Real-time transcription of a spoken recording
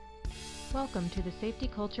Welcome to the Safety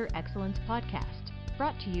Culture Excellence Podcast,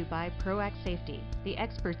 brought to you by ProAct Safety, the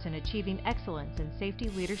experts in achieving excellence in safety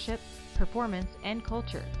leadership, performance, and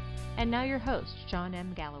culture. And now your host, John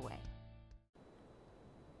M. Galloway.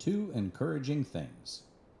 2 encouraging things.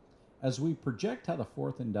 As we project how the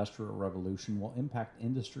fourth industrial revolution will impact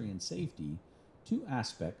industry and safety, 2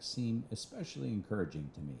 aspects seem especially encouraging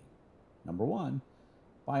to me. Number 1,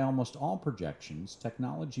 by almost all projections,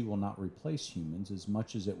 technology will not replace humans as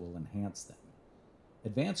much as it will enhance them.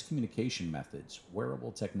 Advanced communication methods,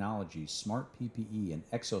 wearable technology, smart PPE, and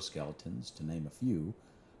exoskeletons, to name a few,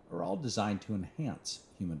 are all designed to enhance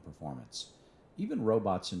human performance. Even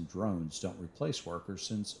robots and drones don't replace workers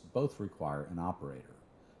since both require an operator.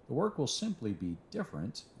 The work will simply be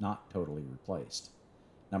different, not totally replaced.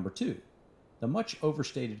 Number 2, the much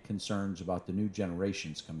overstated concerns about the new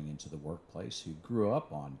generations coming into the workplace who grew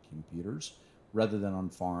up on computers rather than on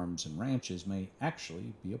farms and ranches may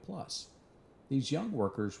actually be a plus. These young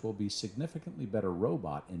workers will be significantly better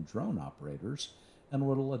robot and drone operators and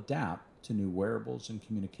will adapt to new wearables and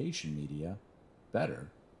communication media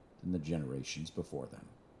better than the generations before them.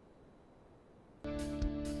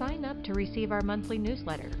 Sign up to receive our monthly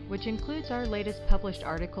newsletter, which includes our latest published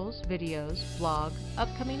articles, videos, blog,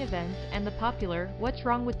 upcoming events, and the popular What's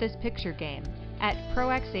Wrong with This Picture game at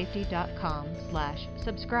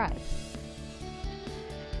proactsafety.com/subscribe.